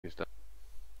Is that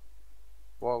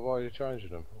Why are you changing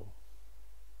them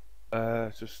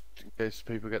for? just in case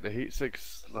people get the heat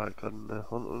sigs, like on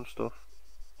hunt and stuff.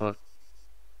 Like,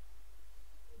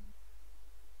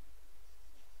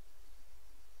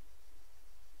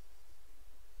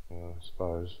 I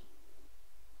suppose.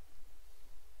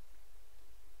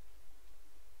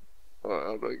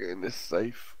 how do I get in this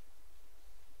safe?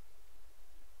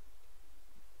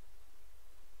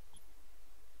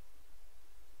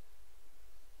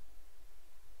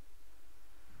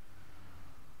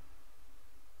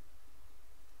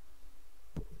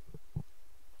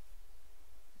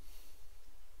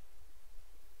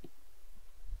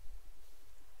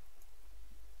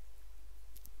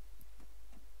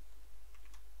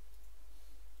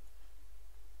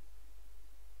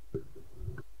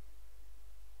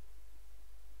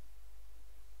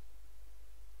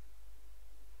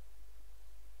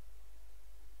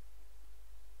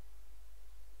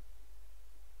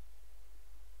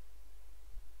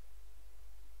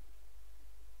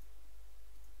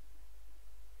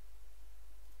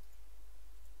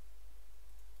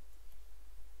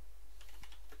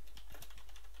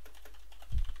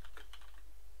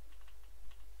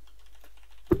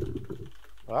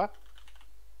 What?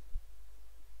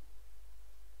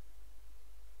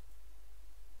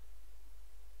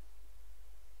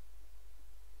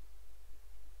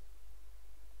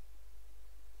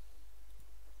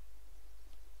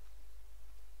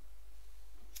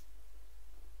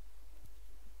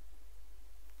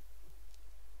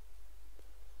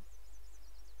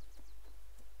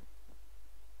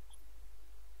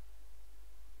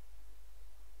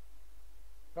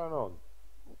 What's going on?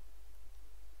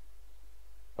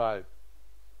 Babe.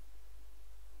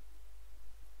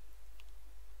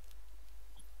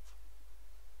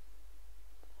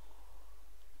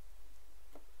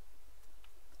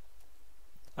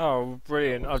 Oh,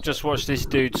 brilliant. I've just watched this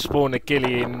dude spawn a guille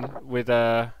in with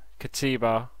a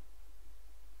katiba.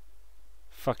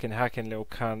 Fucking hacking little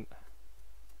cunt.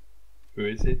 Who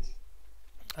is it?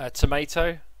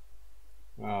 Tomato?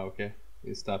 Ah, okay.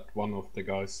 Is that one of the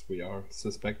guys we are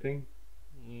suspecting?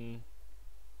 Mm.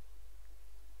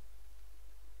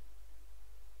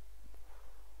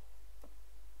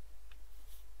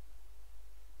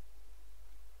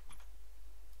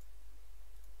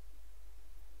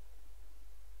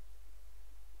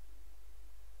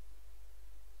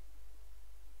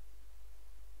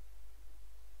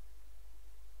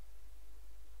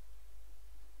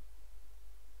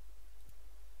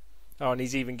 Oh, and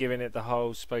he's even giving it the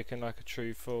whole spoken like a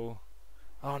true fool.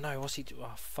 Oh no, what's he do?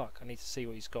 Oh fuck, I need to see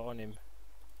what he's got on him.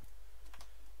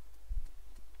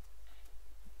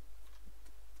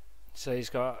 So he's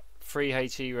got 3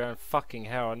 HE round, fucking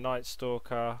hell, a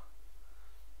nightstalker.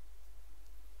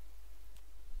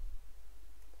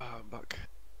 I'm back.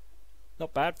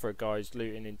 Not bad for a guy who's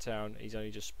looting in town. He's only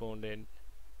just spawned in.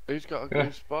 Who's got a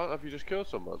good spot? Have you just killed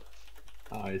someone?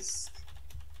 He's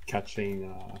catching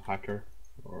a hacker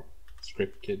or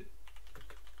script kid.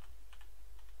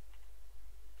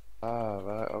 Ah,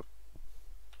 right. Okay.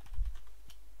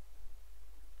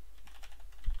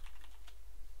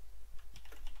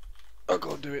 I'll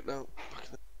go and do it now.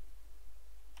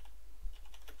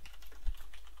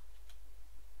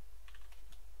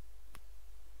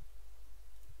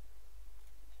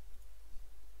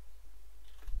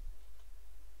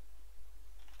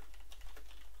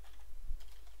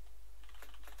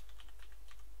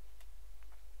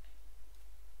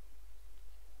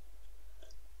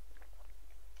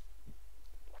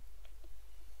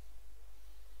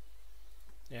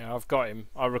 Yeah, I've got him.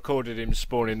 I recorded him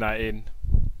spawning that in.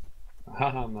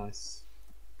 Haha, nice.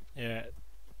 Yeah.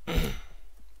 I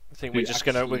think Do we're you just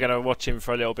gonna watch him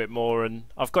for a little bit more, and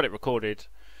I've got it recorded.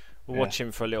 We'll watch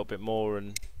him for a little bit more,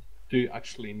 and Do you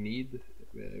actually need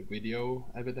video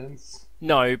evidence?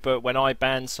 no, but when I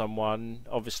ban someone,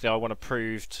 obviously I want to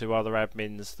prove to other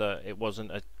admins that it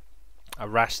wasn't a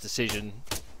rash decision.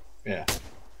 Yeah.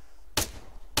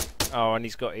 Oh, and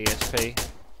he's got ESP.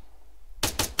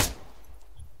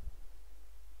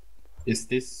 Is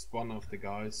this one of the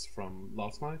guys from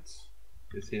last night?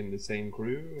 Is he in the same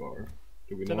crew, or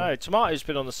do we Don't know? know. Tomato's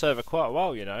been on the server quite a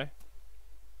while, you know.